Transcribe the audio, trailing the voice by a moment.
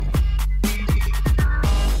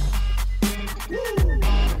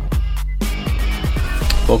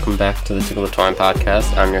Welcome back to the Tickle the Twine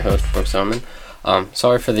podcast. I'm your host, Brooks Oman.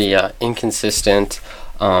 Sorry for the inconsistent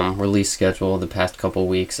release schedule the past couple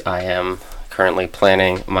weeks. I am currently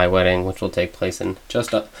planning my wedding, which will take place in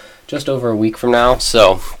just over a week from now.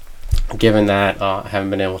 So, given that, I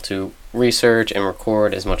haven't been able to research and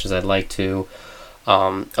record as much as I'd like to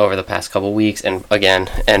over the past couple weeks, and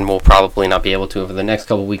we'll probably not be able to over the next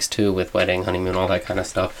couple weeks too, with wedding, honeymoon, all that kind of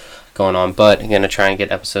stuff going on. But I'm going to try and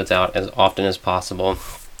get episodes out as often as possible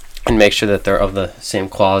and make sure that they're of the same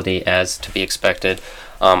quality as to be expected.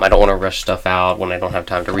 I don't want to rush stuff out when I don't have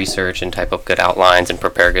time to research and type up good outlines and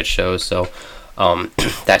prepare good shows. So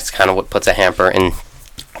that's kind of what puts a hamper in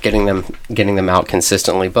getting them out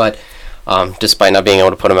consistently. But despite not being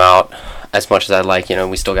able to put them out as much as I'd like,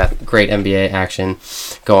 we still got great NBA action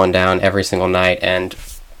going down every single night. And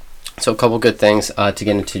so a couple good things to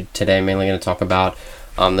get into today. Mainly going to talk about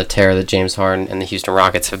the tear that James Harden and the Houston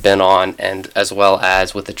Rockets have been on, and as well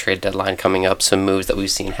as with the trade deadline coming up, some moves that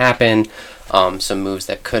we've seen happen, some moves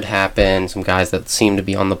that could happen, some guys that seem to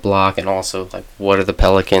be on the block, and also like what are the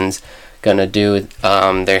Pelicans gonna do?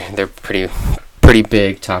 They're pretty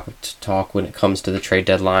big topic to talk when it comes to the trade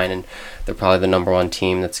deadline, and they're probably the number one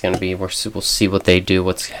team that's going to be. We'll see what they do,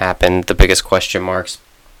 what's happened, the biggest question marks,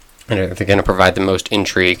 and if they're going to provide the most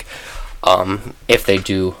intrigue if they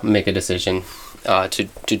do make a decision to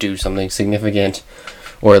do something significant,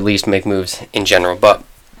 or at least make moves in general. But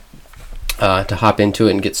to hop into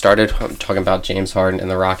it and get started, I'm talking about James Harden and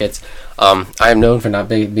the Rockets. I am known for not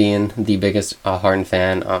being the biggest Harden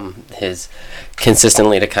fan. His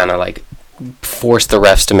consistently to kind of like force the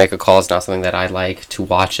refs to make a call is not something that I like to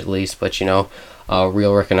watch, at least. But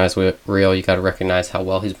real recognize real. You got to recognize how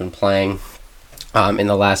well he's been playing in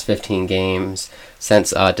the last 15 games since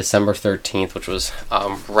December 13th, which was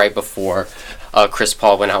right before Chris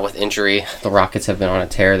Paul went out with injury. The Rockets have been on a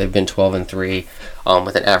tear. They've been 12-3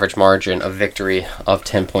 with an average margin of victory of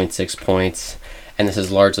 10.6 points. And this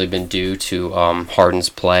has largely been due to Harden's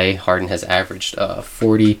play. Harden has averaged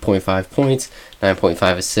 40.5 points,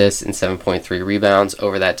 9.5 assists, and 7.3 rebounds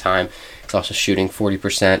over that time. He's also shooting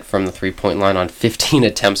 40% from the three-point line on 15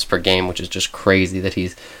 attempts per game, which is just crazy that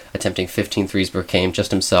he's attempting 15 threes per game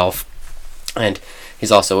just himself. And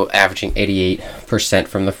he's also averaging 88%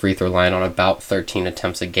 from the free throw line on about 13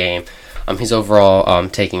 attempts a game. He's overall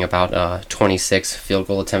taking about 26 field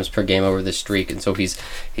goal attempts per game over this streak, and so he's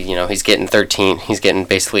getting 13. He's getting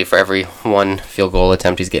basically for every one field goal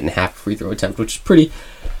attempt, he's getting half a free throw attempt, which is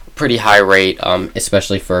pretty high rate,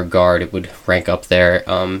 especially for a guard. It would rank up there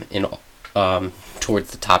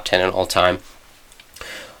towards the top 10 in all time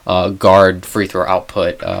guard free throw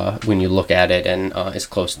output when you look at it, and is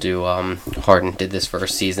close to Harden did this for a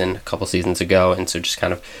season a couple seasons ago. And so just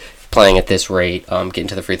kind of playing at this rate, getting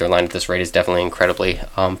to the free throw line at this rate is definitely incredibly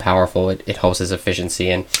powerful. It helps his efficiency,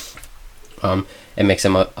 and it makes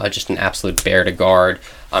him just an absolute bear to guard.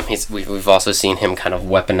 We've also seen him kind of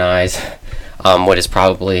weaponize what is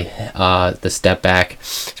probably the step back.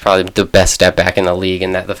 It's probably the best step back in the league,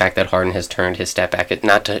 and that the fact that Harden has turned his step back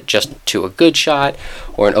not just to a good shot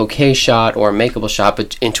or an okay shot or a makeable shot,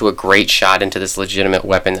 but into a great shot, into this legitimate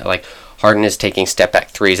weapon that, like, Harden is taking step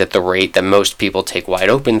back threes at the rate that most people take wide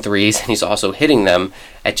open threes, and he's also hitting them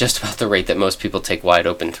at just about the rate that most people take wide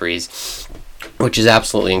open threes, which is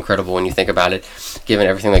absolutely incredible when you think about it, given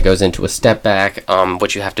everything that goes into a step back,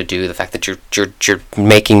 what you have to do, the fact that you're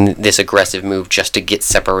making this aggressive move just to get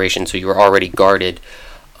separation, so you're already guarded,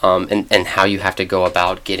 and how you have to go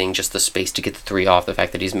about getting just the space to get the three off, the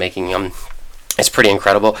fact that he's making them. It's pretty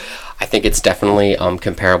incredible. I think it's definitely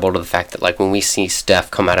comparable to the fact that, like, when we see Steph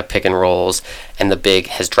come out of pick and rolls and the big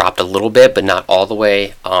has dropped a little bit but not all the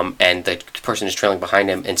way, and the person is trailing behind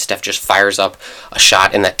him, and Steph just fires up a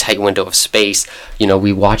shot in that tight window of space,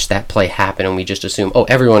 we watch that play happen and we just assume, oh,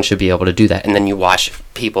 everyone should be able to do that. And then you watch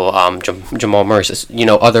people, Jamal Murray,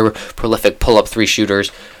 other prolific pull-up three shooters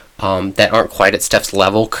that aren't quite at Steph's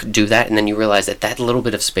level could do that, and then you realize that little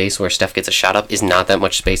bit of space where Steph gets a shot up is not that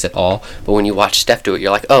much space at all. But when you watch Steph do it,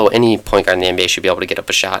 you're like, oh, any point guard in the NBA should be able to get up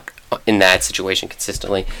a shot in that situation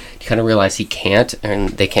consistently. You kind of realize he can't, and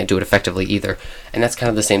they can't do it effectively either. And that's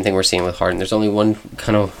kind of the same thing we're seeing with Harden. There's only one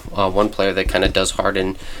player that kind of does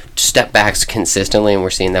Harden step backs consistently, and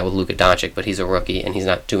we're seeing that with Luka Doncic, but he's a rookie and he's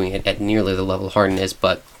not doing it at nearly the level Harden is.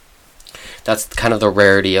 But that's kind of the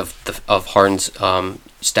rarity of Harden's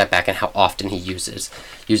step back and how often he uses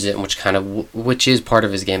it, which is part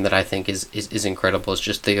of his game that I think is incredible. It's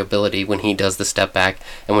just the ability when he does the step back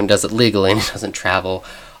and when he does it legally and he doesn't travel.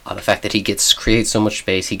 The fact that he creates so much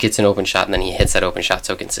space, he gets an open shot, and then he hits that open shot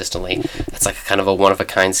so consistently. That's like kind of a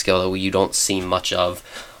one-of-a-kind skill that you don't see much of,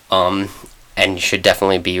 and you should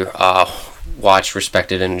definitely be watched,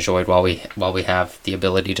 respected, and enjoyed while we have the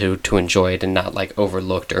ability to enjoy it and not like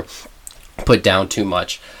overlooked or put down too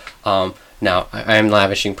much. Now, I am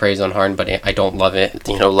lavishing praise on Harden, but I don't love it.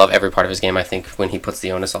 Love every part of his game. I think when he puts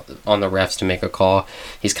the onus on the refs to make a call,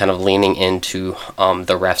 he's kind of leaning into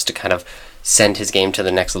the refs to kind of send his game to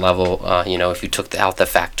the next level. If you took out the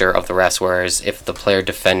factor of the refs, whereas if the player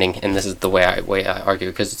defending, and this is the way I argue,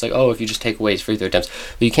 because it's like, oh, if you just take away his free throw attempts,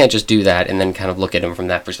 but you can't just do that and then kind of look at him from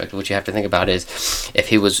that perspective. What you have to think about is if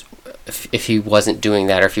he wasn't doing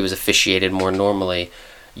that, or if he was officiated more normally,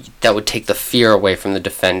 that would take the fear away from the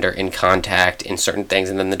defender in contact in certain things,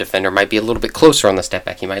 and then the defender might be a little bit closer on the step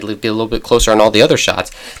back. He might be a little bit closer on all the other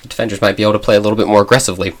shots. The defenders might be able to play a little bit more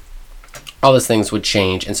aggressively. All those things would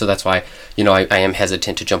change, and so that's why I am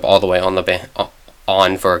hesitant to jump all the way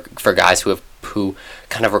on for guys who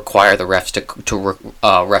kind of require the refs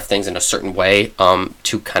to ref things in a certain way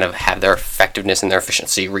to kind of have their effectiveness and their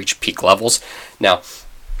efficiency reach peak levels. Now,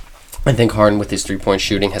 I think Harden with his three-point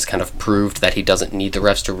shooting has kind of proved that he doesn't need the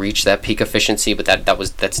refs to reach that peak efficiency, but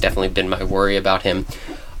that's definitely been my worry about him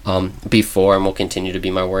before, and will continue to be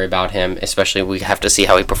my worry about him. Especially, we have to see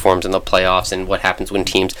how he performs in the playoffs and what happens when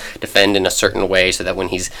teams defend in a certain way, so that when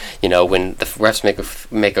when the refs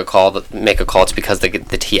make a call, it's because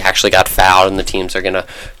he actually got fouled, and the teams are gonna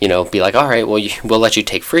be like, all right, well, we'll let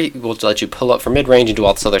you pull up for mid range and do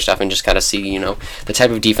all this other stuff, and just kind of see the type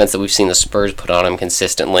of defense that we've seen the Spurs put on him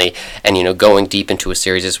consistently, and going deep into a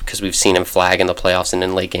series is because we've seen him flag in the playoffs and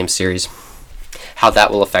in late game series, how that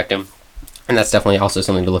will affect him. And that's definitely also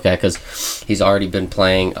something to look at, because he's already been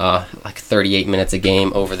playing like 38 minutes a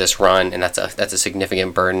game over this run, and that's a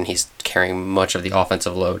significant burden. He's carrying much of the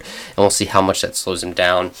offensive load, and we'll see how much that slows him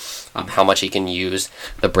down, how much he can use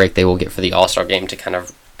the break they will get for the All-Star game to kind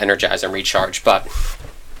of energize and recharge. But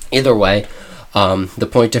either way, the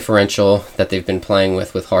point differential that they've been playing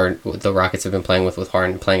with Harden, the Rockets have been playing with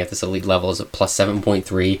Harden, playing at this elite level, is a plus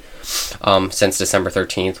 7.3 since December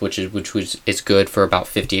 13th, which is good for about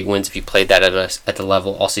 58 wins if you played that at the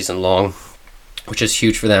level all season long, which is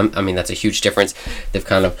huge for them. I mean, that's a huge difference. They've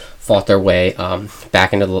kind of fought their way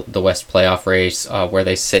back into the West playoff race, where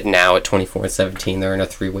they sit now at 24-17. They're in a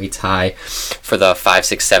three-way tie for the 5,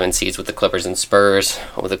 6, 7 seeds with the Clippers and Spurs,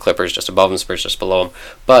 with the Clippers just above them, Spurs just below them.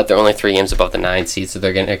 But they're only 3 games above the 9 seeds, so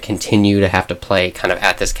they're going to continue to have to play kind of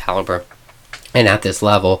at this caliber and at this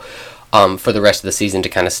level for the rest of the season to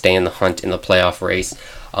kind of stay in the hunt in the playoff race.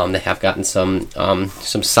 They have gotten some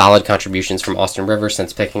solid contributions from Austin Rivers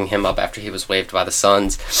since picking him up after he was waived by the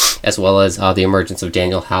Suns, as well as the emergence of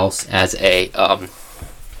Daniel House as a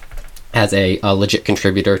legit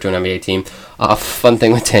contributor to an NBA team. Fun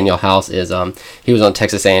thing with Daniel House is he was on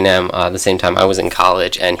Texas A&M the same time I was in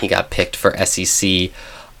college, and he got picked for SEC.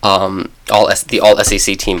 The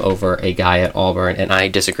all-SEC team over a guy at Auburn, and I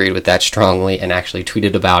disagreed with that strongly and actually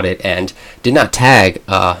tweeted about it and did not tag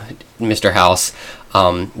Mr. House,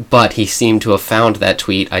 but he seemed to have found that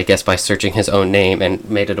tweet, I guess, by searching his own name, and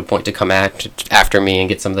made it a point to come after me and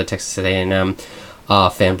get some of the Texas A&M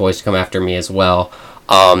fanboys to come after me as well.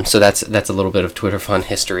 So that's a little bit of Twitter fun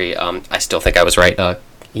history. I still think I was right,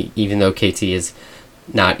 even though KT is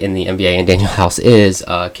not in the NBA and Daniel House is.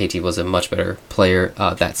 KT was a much better player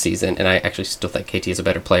that season, and I actually still think KT is a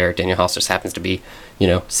better player. Daniel House just happens to be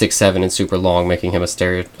 6'7" and super long, making him a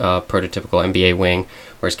prototypical NBA wing,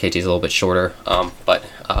 whereas KT is a little bit shorter, but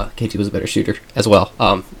KT was a better shooter as well.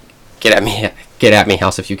 Get at me,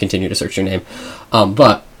 House, if you continue to search your name.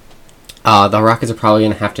 But the Rockets are probably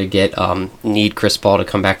going to have to need Chris Paul to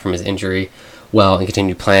come back from his injury well and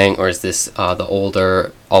continue playing, or is this the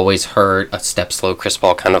older, always hurt, a step slow Chris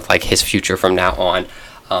Paul kind of like his future from now on?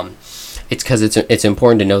 It's because it's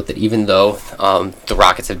important to note that even though the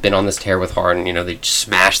Rockets have been on this tear with Harden, they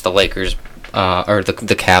smashed the Lakers, or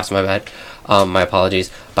the Cavs, my bad, my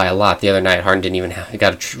apologies, by a lot the other night. Harden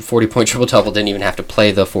got a 40-point triple-double, didn't even have to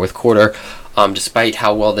play the fourth quarter. Despite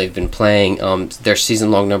how well they've been playing, their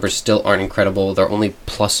season-long numbers still aren't incredible. They're only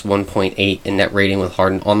plus 1.8 in net rating with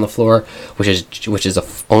Harden on the floor, which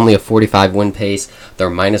is only a 45 win pace. They're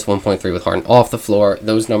minus 1.3 with Harden off the floor.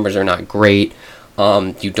 Those numbers are not great.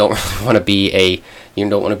 You don't really want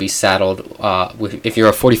to be saddled if you're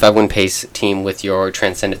a 45 win pace team with your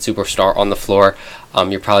transcendent superstar on the floor.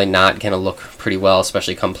 You're probably not going to look pretty well,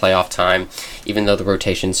 especially come playoff time. Even though the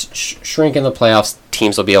rotations shrink in the playoffs,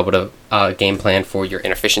 teams will be able to game plan for your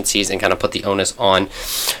inefficiencies and kind of put the onus on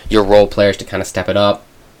your role players to kind of step it up.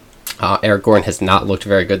 Eric Gordon has not looked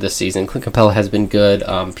very good this season. Clint Capella has been good.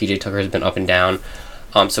 PJ Tucker has been up and down.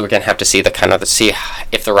 So we're going to have to see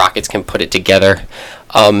if the Rockets can put it together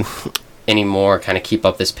anymore, kind of keep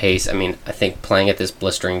up this pace. I mean, I think playing at this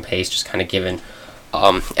blistering pace, just kind of given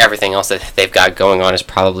everything else that they've got going on is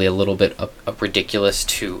probably a little bit ridiculous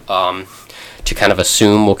to kind of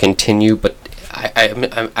assume will continue, but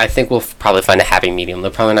I think we'll probably find a happy medium. They're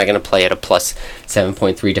probably not going to play at a plus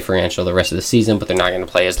 7.3 differential the rest of the season, but they're not going to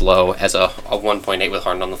play as low as a 1.8 with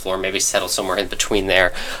Harden on the floor. Maybe settle somewhere in between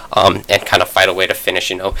there, and kind of fight a way to finish,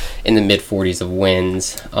 in the mid 40s of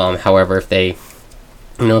wins. However, if they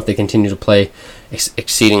continue to play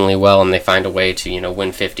exceedingly well and they find a way to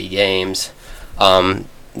win 50 games,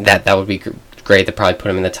 that would be great. They'd probably put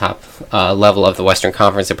them in the top level of the Western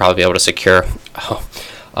Conference. They'd probably be able to secure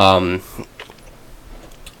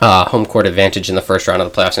home court advantage in the first round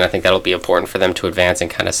of the playoffs, and I think that'll be important for them to advance and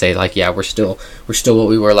kind of say, like, yeah, we're still what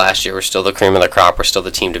we were last year. We're still the cream of the crop. We're still the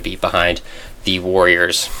team to beat behind the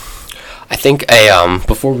Warriors. I think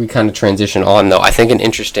before we kind of transition on, though, I think an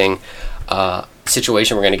interesting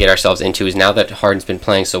situation we're going to get ourselves into is now that Harden's been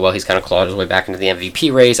playing so well, he's kind of clawed his way back into the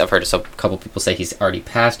MVP race. I've heard a couple people say he's already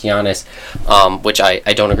passed Giannis, which I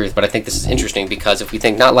don't agree with, but I think this is interesting because if we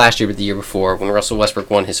think not last year but the year before, when Russell Westbrook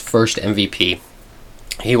won his first MVP,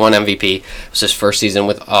 he won MVP. It was his first season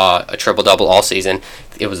with a triple-double all season.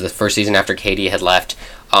 It was the first season after KD had left.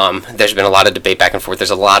 There's been a lot of debate back and forth.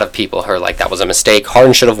 There's a lot of people who are like, that was a mistake.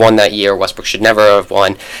 Harden should have won that year. Westbrook should never have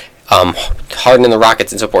won. Harden and the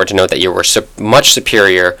Rockets, it's important to note that you were much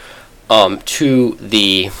superior to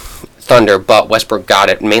the Thunder, but Westbrook got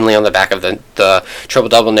it mainly on the back of the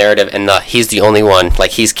triple-double narrative, and he's the only one.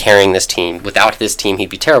 Like, he's carrying this team. Without this team,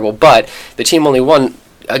 he'd be terrible. But the team only won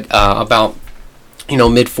about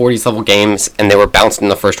mid 40s level games, and they were bounced in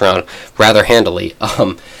the first round rather handily.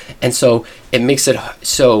 And so it makes it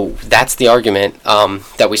so that's the argument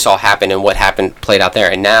that we saw happen and what happened played out there.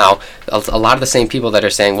 And now a lot of the same people that are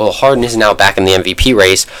saying, well, Harden is now back in the MVP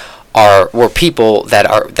race were people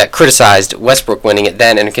that criticized Westbrook winning it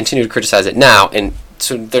then and continue to criticize it now. And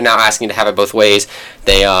so they're now asking to have it both ways.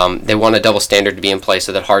 They want a double standard to be in place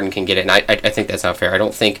so that Harden can get it. And I think that's not fair. I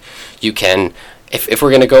don't think you can. If we're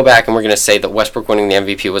going to go back and we're going to say that Westbrook winning the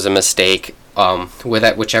MVP was a mistake,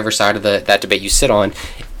 whichever side of that debate you sit on,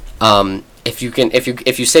 if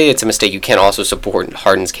you say it's a mistake, you can't also support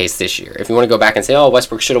Harden's case this year. If you want to go back and say, oh,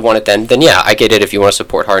 Westbrook should have won it then yeah, I get it if you want to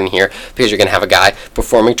support Harden here, because you're going to have a guy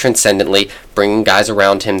performing transcendently, bringing guys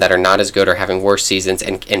around him that are not as good or having worse seasons,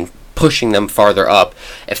 and pushing them farther up.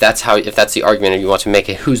 If that's the argument and you want to make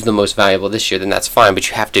it who's the most valuable this year, then that's fine. But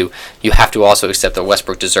you have to also accept that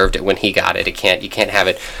Westbrook deserved it when he got it. You can't have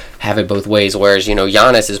it both ways. Whereas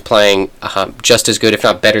Giannis is playing just as good, if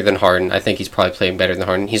not better than Harden. I think he's probably playing better than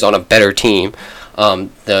Harden. He's on a better team.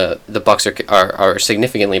 The Bucks are a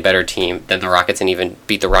significantly better team than the Rockets, and even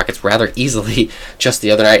beat the Rockets rather easily just the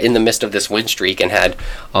other night in the midst of this win streak, and had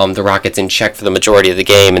the Rockets in check for the majority of the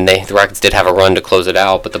game. And the Rockets did have a run to close it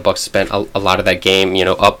out, but the Bucks spent a lot of that game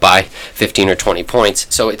up by 15 or 20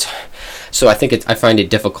 points. So I think I find it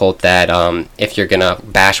difficult that if you're gonna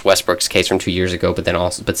bash Westbrook's case from 2 years ago,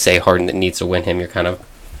 but say Harden that needs to win him, you're kind of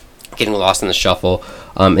getting lost in the shuffle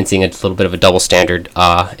and seeing a little bit of a double standard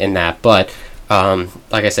in that. But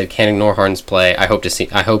like I said, can't ignore Harden's play. I hope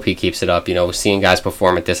he keeps it up. Seeing guys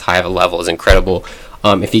perform at this high of a level is incredible.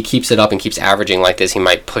 If he keeps it up and keeps averaging like this, he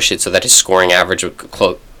might push it so that his scoring average would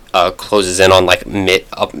closes in on like mid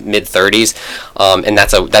 30s, and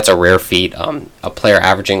that's a rare feat. A player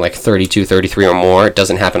averaging like 32, 33 or more, it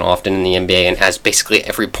doesn't happen often in the NBA, and as basically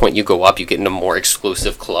every point you go up, you get in a more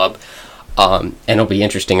exclusive club. And it'll be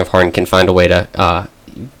interesting if Harden can find a way to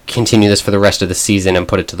continue this for the rest of the season and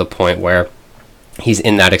put it to the point where he's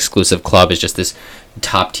in that exclusive club as just this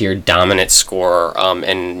top-tier dominant scorer,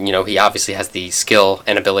 and he obviously has the skill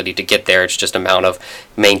and ability to get there. It's just a amount of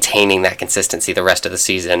maintaining that consistency the rest of the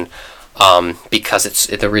season, because it's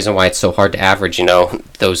the reason why it's so hard to average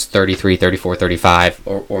those 33, 34, 35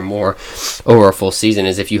 or more over a full season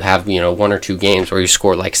is if you have 1 or 2 games where you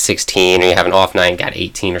score like 16, or you have an off night and got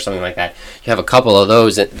 18 or something like that. You have a couple of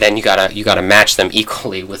those, and then you gotta match them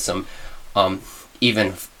equally with some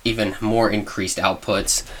even more increased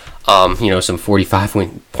outputs, some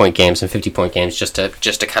 45-point games, some 50-point games, just to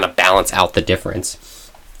kind of balance out the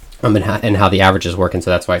difference, and how the averages work. And so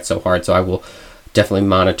that's why it's so hard. So I will definitely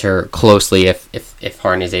monitor closely if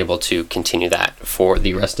Harden is able to continue that for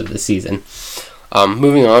the rest of the season.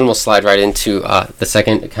 Moving on, we'll slide right into the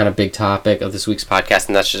second kind of big topic of this week's podcast,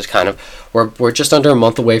 and that's just kind of we're just under a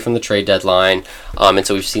month away from the trade deadline, and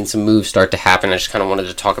so we've seen some moves start to happen. I just kind of wanted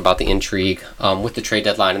to talk about the intrigue with the trade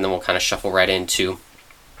deadline, and then we'll kind of shuffle right into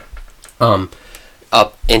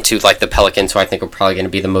up into like the Pelicans, who I think are probably going to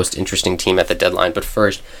be the most interesting team at the deadline. But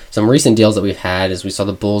first, some recent deals that we've had is we saw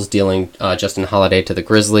the Bulls dealing Justin Holiday to the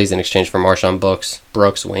Grizzlies in exchange for Marshawn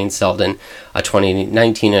Brooks, Wayne Selden, a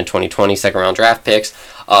 2019 and 2020 second-round draft picks.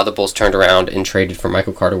 The Bulls turned around and traded for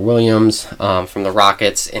Michael Carter-Williams from the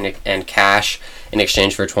Rockets and cash in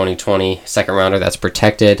exchange for a 2020 second-rounder that's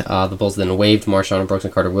protected. The Bulls then waived Marshawn Brooks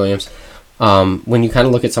and Carter-Williams. When you kind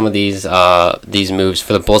of look at some of these moves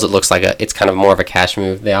for the Bulls, it looks like it's kind of more of a cash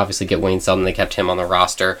move. They obviously get Wayne Selden. They kept him on the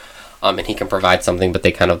roster, and he can provide something. But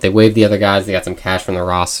they waived the other guys. They got some cash from the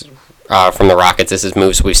Rockets. This is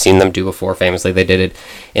moves we've seen them do before. Famously, they did it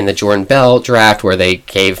in the Jordan Bell draft, where they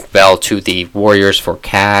gave Bell to the Warriors for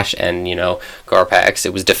cash, and Garpax.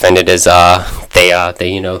 It was defended as they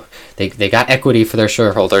got equity for their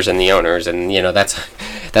shareholders and the owners, and that's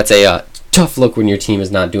a tough look when your team is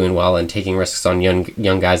not doing well, and taking risks on young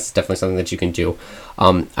guys is definitely something that you can do.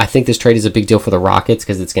 I think this trade is a big deal for the Rockets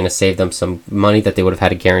because it's going to save them some money that they would have had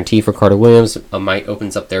to guarantee for Carter Williams. Might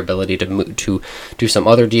opens up their ability to do some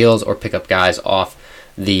other deals or pick up guys off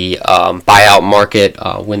the buyout market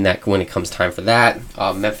when it comes time for that.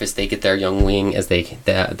 Memphis, they get their young wing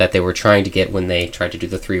that they were trying to get when they tried to do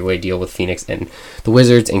the three-way deal with Phoenix and the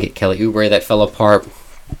Wizards and get Kelly Oubre that fell apart.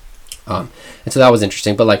 And so that was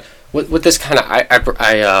interesting, but with this kind of,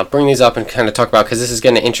 I bring these up and kind of talk about because this is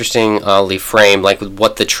going to interestingly frame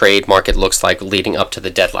what the trade market looks like leading up to the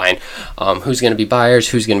deadline. Who's going to be buyers?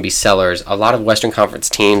 Who's going to be sellers? A lot of Western Conference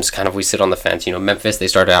teams we sit on the fence. Memphis, they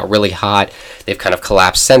started out really hot. They've kind of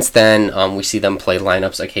collapsed since then. We see them play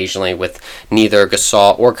lineups occasionally with neither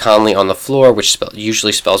Gasol or Conley on the floor, which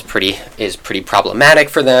usually is pretty problematic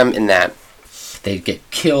for them in that they get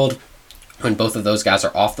killed when both of those guys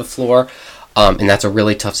are off the floor. And that's a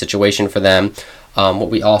really tough situation for them.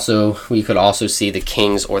 We could also see the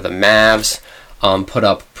Kings or the Mavs put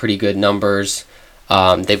up pretty good numbers.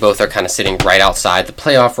 They both are kind of sitting right outside the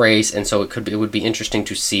playoff race, and so it would be interesting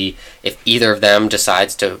to see if either of them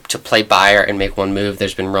decides to play buyer and make one move.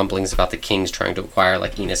 There's been rumblings about the Kings trying to acquire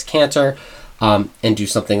Enes Kanter and do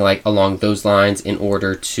something along those lines in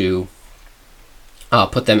order to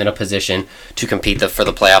put them in a position to compete for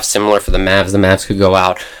the playoffs. Similar for the Mavs. The Mavs could go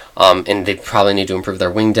out and they probably need to improve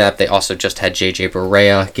their wing depth. They also just had J.J.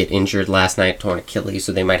 Barea get injured last night, torn Achilles,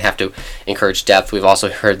 so they might have to encourage depth. We've also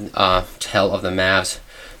heard tell of the Mavs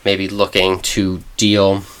maybe looking to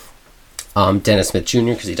deal Dennis Smith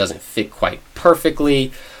Jr. because he doesn't fit quite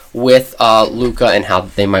perfectly with Luka, and how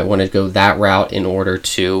they might want to go that route in order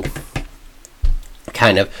to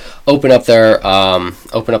kind of open up their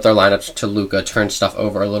lineups to Luka, turn stuff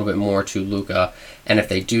over a little bit more to Luka, and if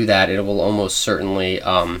they do that, it will almost certainly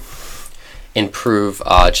improve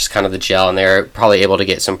just kind of the gel, and they're probably able to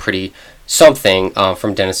get something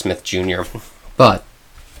from Dennis Smith Jr. But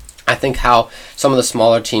I think how some of the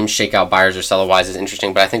smaller teams shake out buyers or seller-wise is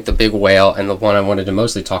interesting, but I think the big whale, and the one I wanted to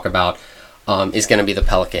mostly talk about, is going to be the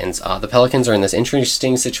Pelicans. The Pelicans are in this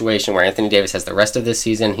interesting situation where Anthony Davis has the rest of this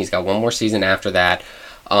season. He's got one more season after that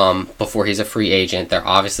before he's a free agent. They're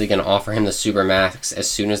obviously going to offer him the Supermax as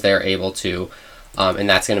soon as they're able to, and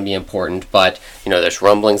that's going to be important. But, there's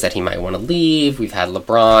rumblings that he might want to leave. We've had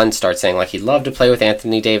LeBron start saying he'd love to play with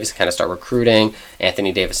Anthony Davis, kind of start recruiting.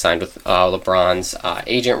 Anthony Davis signed with LeBron's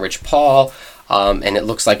agent, Rich Paul. And it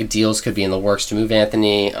looks like deals could be in the works to move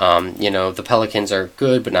Anthony. The Pelicans are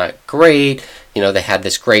good, but not great. They had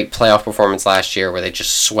this great playoff performance last year where they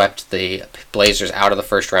just swept the Blazers out of the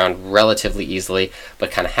first round relatively easily,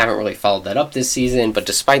 but kind of haven't really followed that up this season. But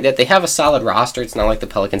despite that, they have a solid roster. It's not like the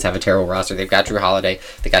Pelicans have a terrible roster. They've got Drew Holiday.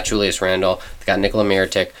 They got Julius Randle. They got Nikola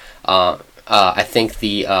Mirotic. I think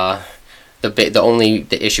the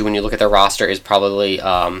issue when you look at their roster is probably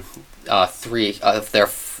three of their.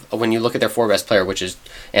 When you look at their four best player, which is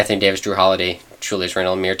Anthony Davis, Drew Holiday, Julius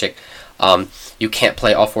Randle, and Mirotic, you can't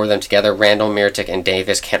play all four of them together. Randle, Mirotic, and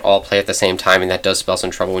Davis can't all play at the same time, and that does spell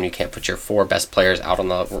some trouble when you can't put your four best players out on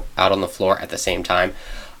the floor at the same time.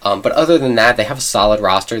 But other than that, they have a solid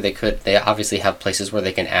roster. They obviously have places where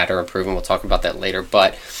they can add or improve, and we'll talk about that later.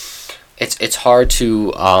 But it's hard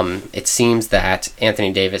to. It seems that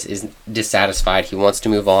Anthony Davis is dissatisfied. He wants to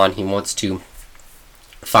move on. He wants to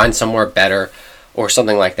find somewhere better, or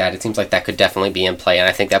something like that. It seems like that could definitely be in play, and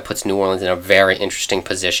I think that puts New Orleans in a very interesting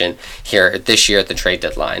position here this year at the trade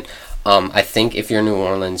deadline. I think if you're New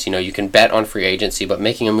Orleans, you can bet on free agency, but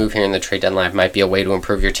making a move here in the trade deadline might be a way to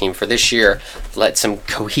improve your team for this year, let some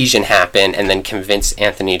cohesion happen, and then convince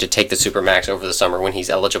Anthony to take the Supermax over the summer when he's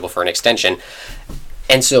eligible for an extension.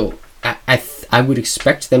 And so I would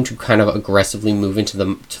expect them to kind of aggressively move into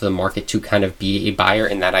the market to kind of be a buyer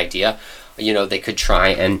in that idea. They could try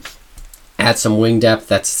and add some wing depth.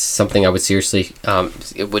 That's something I would seriously.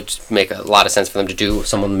 It would make a lot of sense for them to do.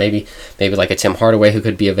 Someone maybe like a Tim Hardaway who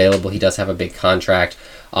could be available. He does have a big contract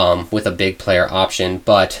with a big player option,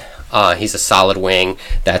 but he's a solid wing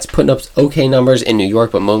that's putting up okay numbers in New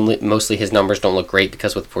York, but mostly his numbers don't look great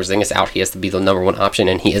because with Porzingis out, he has to be the number one option,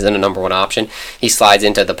 and he isn't a number one option. He slides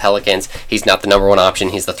into the Pelicans. He's not the number one option.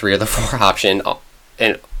 He's the 3 or the 4 option,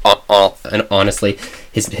 and honestly,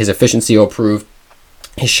 his efficiency will improve.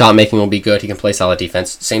 His shot making will be good. He can play solid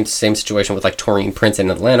defense. Same situation with like Taurean Prince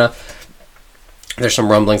in Atlanta. There's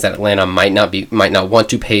some rumblings that Atlanta might not want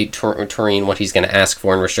to pay Taurean what he's going to ask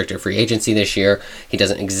for in restricted free agency this year. He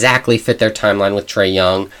doesn't exactly fit their timeline with Trae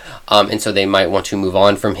Young, and so they might want to move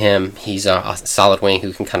on from him. He's a solid wing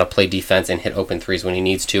who can kind of play defense and hit open threes when he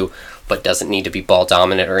needs to, but doesn't need to be ball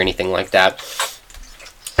dominant or anything like that.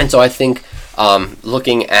 And so I think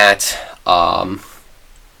looking at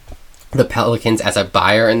the Pelicans as a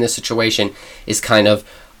buyer in this situation is kind of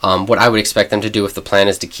what I would expect them to do if the plan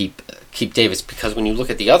is to keep Davis, because when you look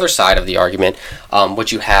at the other side of the argument,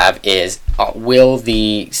 what you have is will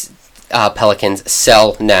the Pelicans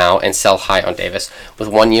sell now and sell high on Davis? With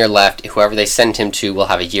 1 year left, whoever they send him to will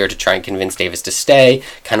have a year to try and convince Davis to stay,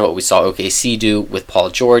 kind of what we saw OKC do with Paul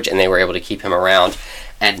George, and they were able to keep him around.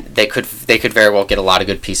 And they could very well get a lot of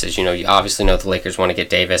good pieces. You know, you obviously know the Lakers want to get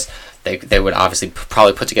Davis. They would obviously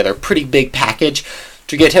probably put together a pretty big package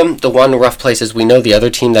to get him. The one rough place is we know the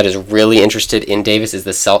other team that is really interested in Davis is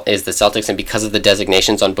the Celtics, and because of the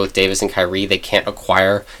designations on both Davis and Kyrie, they can't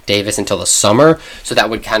acquire Davis until the summer. So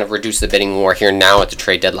that would kind of reduce the bidding war here now at the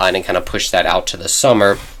trade deadline and kind of push that out to the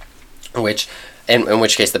summer, which. In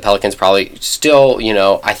which case the Pelicans probably still,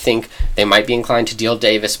 I think they might be inclined to deal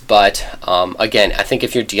Davis, but again, I think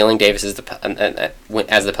if you're dealing Davis as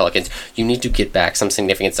the Pelicans, you need to get back some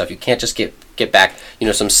significant stuff. You can't just get back,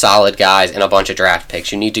 some solid guys and a bunch of draft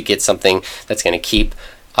picks. You need to get something that's going to keep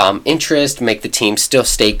interest, make the team still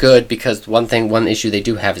stay good, because one issue they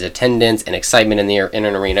do have is attendance and excitement in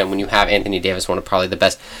an arena. When you have Anthony Davis, one of probably the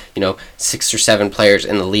best 6 or 7 players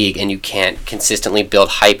in the league, and you can't consistently build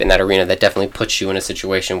hype in that arena, that definitely puts you in a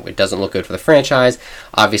situation where it doesn't look good for the franchise.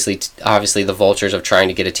 Obviously the vultures of trying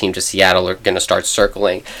to get a team to Seattle are going to start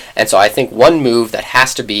circling, and so I think one move that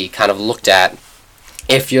has to be kind of looked at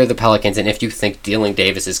if you're the Pelicans, and if you think dealing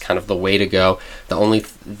Davis is kind of the way to go, the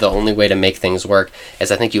only way to make things work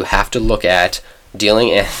is I think you have to look at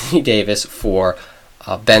dealing Anthony Davis for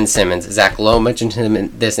Ben Simmons. Zach Lowe mentioned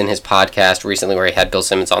this in his podcast recently where he had Bill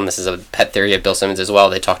Simmons on. This is a pet theory of Bill Simmons as well.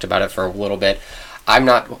 They talked about it for a little bit. I'm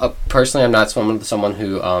not someone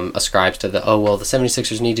who ascribes to the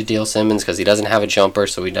 76ers need to deal Simmons because he doesn't have a jumper,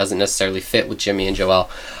 so he doesn't necessarily fit with Jimmy and Joel.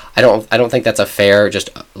 I don't think that's a fair just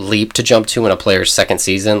leap to jump to in a player's second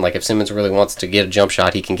season. Like, if Simmons really wants to get a jump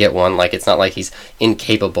shot, he can get one. Like, it's not like he's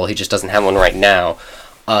incapable. He just doesn't have one right now.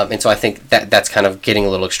 And so I think that's kind of getting a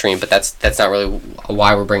little extreme, but that's not really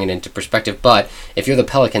why we're bringing it into perspective. But if you're the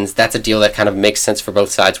Pelicans, that's a deal that kind of makes sense for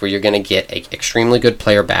both sides, where you're going to get an extremely good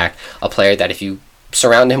player back, a player that if you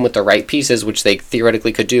surround him with the right pieces, which they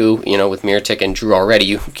theoretically could do, with Mirotic and Drew already,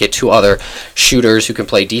 you get 2 other shooters who can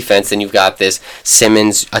play defense, and you've got this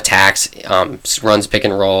Simmons attacks, runs pick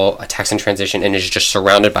and roll, attacks in transition, and is just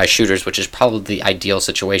surrounded by shooters, which is probably the ideal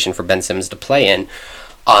situation for Ben Simmons to play in.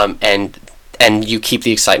 And you keep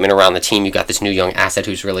the excitement around the team. You got this new young asset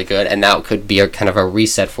who's really good, and that could be a kind of a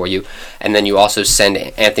reset for you. And then you also send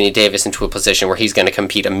Anthony Davis into a position where he's going to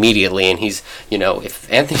compete immediately, and he's,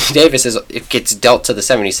 if Anthony Davis gets dealt to the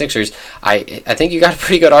 76ers, I think you got a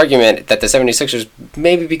pretty good argument that the 76ers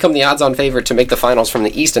maybe become the odds-on favorite to make the finals from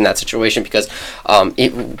the East in that situation, because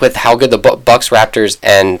with how good the Bucks, Raptors,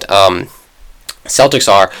 and Celtics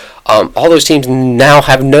are, all those teams now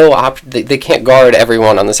have no they can't guard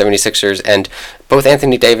everyone on the 76ers, and both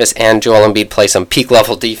Anthony Davis and Joel Embiid play some peak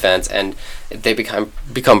level defense, and they become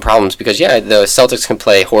problems because the Celtics can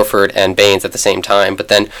play Horford and Baines at the same time, but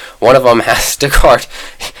then one of them has to guard.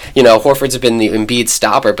 Horford's been the Embiid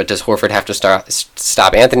stopper, but does Horford have to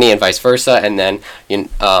stop Anthony and vice versa? And then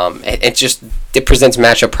it presents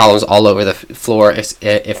matchup problems all over the floor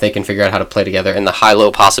if they can figure out how to play together. And the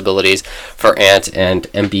high-low possibilities for Ant and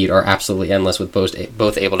Embiid are absolutely endless, with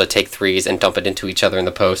both able to take threes and dump it into each other in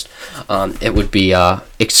the post. It would be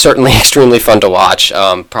certainly extremely fun to watch.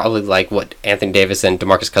 Probably like what Anthony Davis and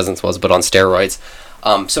DeMarcus Cousins was, but on steroids.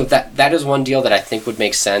 So that is one deal that I think would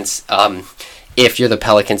make sense. If you're the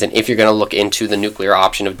Pelicans, and if you're going to look into the nuclear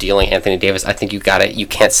option of dealing Anthony Davis, I think you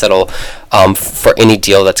can't settle for any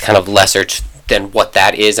deal that's kind of lesser than what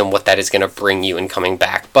that is and what that is going to bring you in coming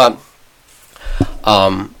back. But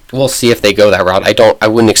we'll see if they go that route. I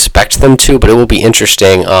wouldn't expect them to, but it will be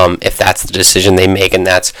interesting if that's the decision they make and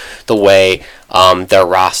that's the way their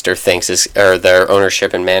roster thinks or their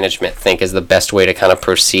ownership and management think is the best way to kind of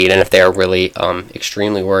proceed. And if they are really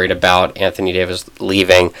extremely worried about Anthony Davis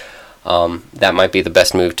leaving, that might be the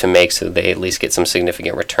best move to make so they at least get some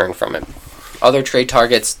significant return from it. Other trade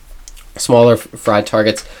targets, smaller fried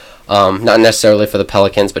targets, not necessarily for the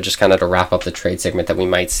Pelicans, but just kind of to wrap up the trade segment that we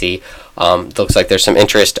might see. Looks like there's some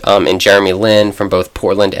interest in Jeremy Lin from both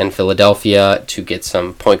Portland and Philadelphia to get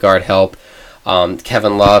some point guard help.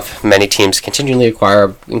 Kevin Love, many teams continually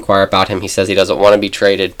inquire about him. He says he doesn't want to be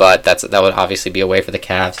traded, but that would obviously be a way for the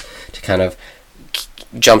Cavs to kind of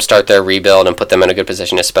jumpstart their rebuild and put them in a good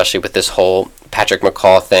position, especially with this whole Patrick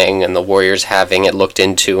McCaw thing and the Warriors having it looked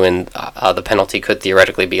into, and the penalty could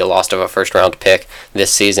theoretically be a loss of a first-round pick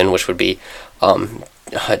this season, which would be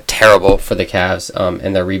terrible for the Cavs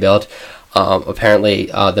and their rebuild. Apparently,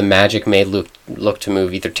 the Magic may look to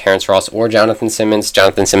move either Terrence Ross or Jonathan Simmons.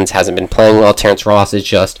 Jonathan Simmons hasn't been playing well. Terrence Ross is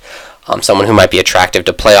just someone who might be attractive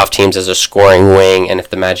to playoff teams as a scoring wing, and if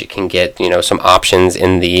the Magic can get some options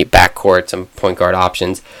in the backcourt, some point guard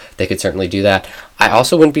options, they could certainly do that. I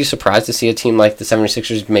also wouldn't be surprised to see a team like the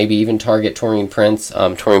 76ers maybe even target Taurean Prince.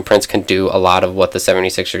 Taurean Prince can do a lot of what the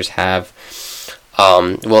 76ers have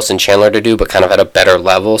Wilson Chandler to do, but kind of at a better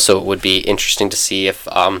level, so it would be interesting to see if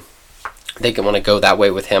they could want to go that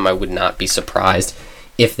way with him. I would not be surprised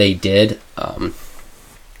if they did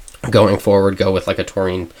going forward go with like a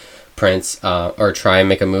Taurean Prince or try and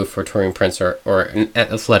make a move for Taurean Prince or an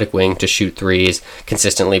athletic wing to shoot threes,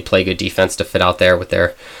 consistently play good defense to fit out there with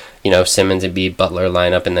their Simmons and Embiid Butler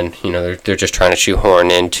lineup, and then they're just trying to shoehorn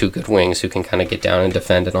in two good wings who can kind of get down and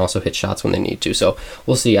defend and also hit shots when they need to. So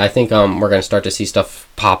we'll see. I think we're going to start to see stuff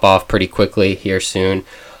pop off pretty quickly here soon.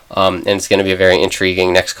 And it's going to be a very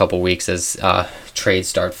intriguing next couple weeks as trades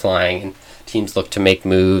start flying and teams look to make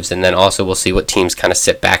moves. And then also we'll see what teams kind of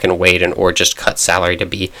sit back and wait or just cut salary to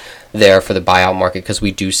be there for the buyout market, because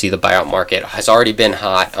we do see the buyout market has already been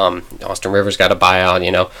hot. Austin Rivers got a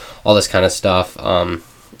buyout, all this kind of stuff.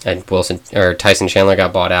 And Tyson Chandler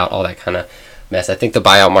got bought out, all that kind of mess. I think the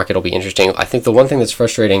buyout market will be interesting. I think the one thing that's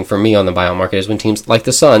frustrating for me on the buyout market is when teams like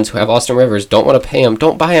the Suns, who have Austin Rivers, don't want to pay him,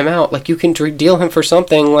 don't buy him out. Like, you can deal him for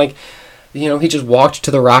something. Like, he just walked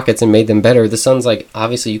to the Rockets and made them better. The Suns,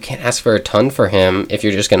 obviously you can't ask for a ton for him if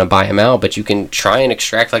you're just going to buy him out, but you can try and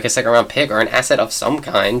extract like a second-round pick or an asset of some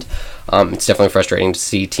kind. It's definitely frustrating to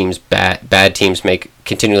see teams, bad teams,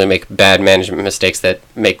 continually make bad management mistakes that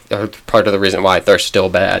are part of the reason why they're still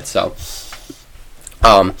bad. So,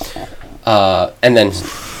 and then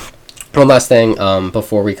one last thing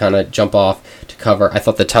before we kind of jump off to cover, I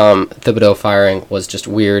thought the Tom Thibodeau firing was just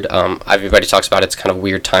weird. Everybody talks about it's kind of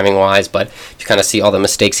weird timing wise, but you kind of see all the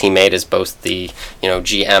mistakes he made as both the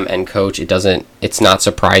GM and coach. It's not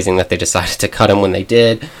surprising that they decided to cut him when they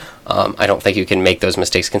did. I don't think you can make those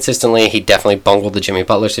mistakes consistently. He definitely bungled the Jimmy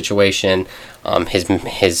Butler situation.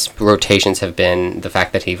 His rotations have been, the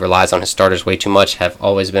fact that he relies on his starters way too much, have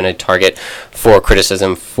always been a target for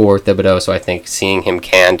criticism for Thibodeau, so I think seeing him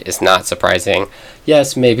canned is not surprising.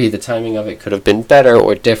 Yes, maybe the timing of it could have been better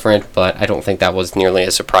or different, but I don't think that was nearly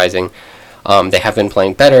as surprising. They have been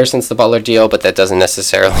playing better since the Butler deal, but that doesn't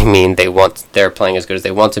necessarily mean they're playing as good as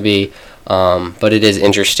they want to be. But it is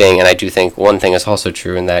interesting, and I do think one thing is also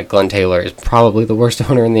true in that Glenn Taylor is probably the worst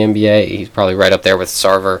owner in the NBA. He's probably right up there with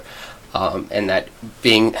Sarver, and that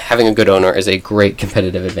having a good owner is a great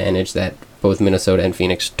competitive advantage that both Minnesota and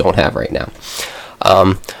Phoenix don't have right now.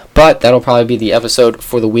 But that'll probably be the episode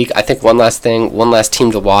for the week. I think one last team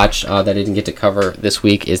to watch that I didn't get to cover this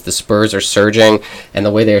week is the Spurs are surging, and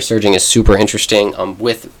the way they are surging is super interesting.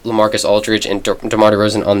 With LaMarcus Aldridge and DeMar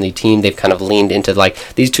DeRozan on the team, they've kind of leaned into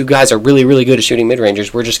these two guys are really, really good at shooting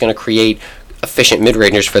mid-rangers. We're just going to create efficient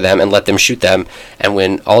mid-rangers for them and let them shoot them. And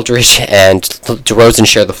when Aldridge and DeRozan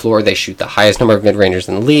share the floor, they shoot the highest number of mid-rangers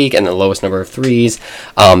in the league and the lowest number of threes.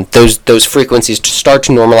 Those frequencies start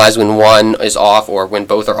to normalize when one is off, or when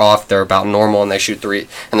both are off, they're about normal, and they shoot three,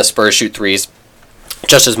 and the Spurs shoot threes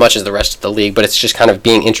just as much as the rest of the league. But it's just kind of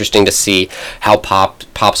being interesting to see how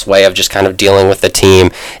Pop's way of just kind of dealing with the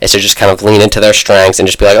team is to just kind of lean into their strengths and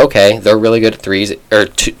just be like, okay, they're really good at threes or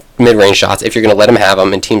mid-range shots. If you're going to let them have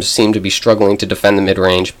them, and teams seem to be struggling to defend the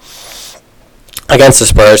mid-range against the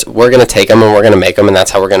Spurs, we're going to take them and we're going to make them, and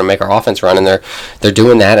that's how we're going to make our offense run. And they're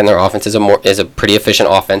doing that, and their offense is a pretty efficient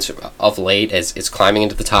offense of late. It's climbing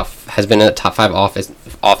into the top, has been in the top 5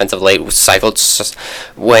 offense of late, cycled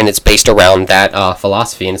when it's based around that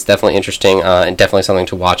philosophy, and it's definitely interesting and definitely something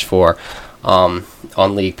to watch for. on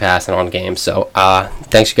League Pass and on games. So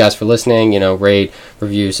thanks you guys for listening. Rate,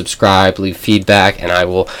 review, subscribe, leave feedback, and I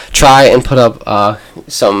will try and put up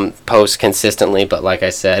some posts consistently. But like I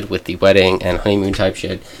said, with the wedding and honeymoon type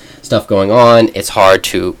shit stuff going on, it's hard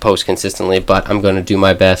to post consistently, but I'm going to do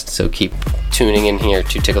my best. So keep tuning in here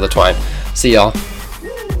to Tickle the Twine. See y'all.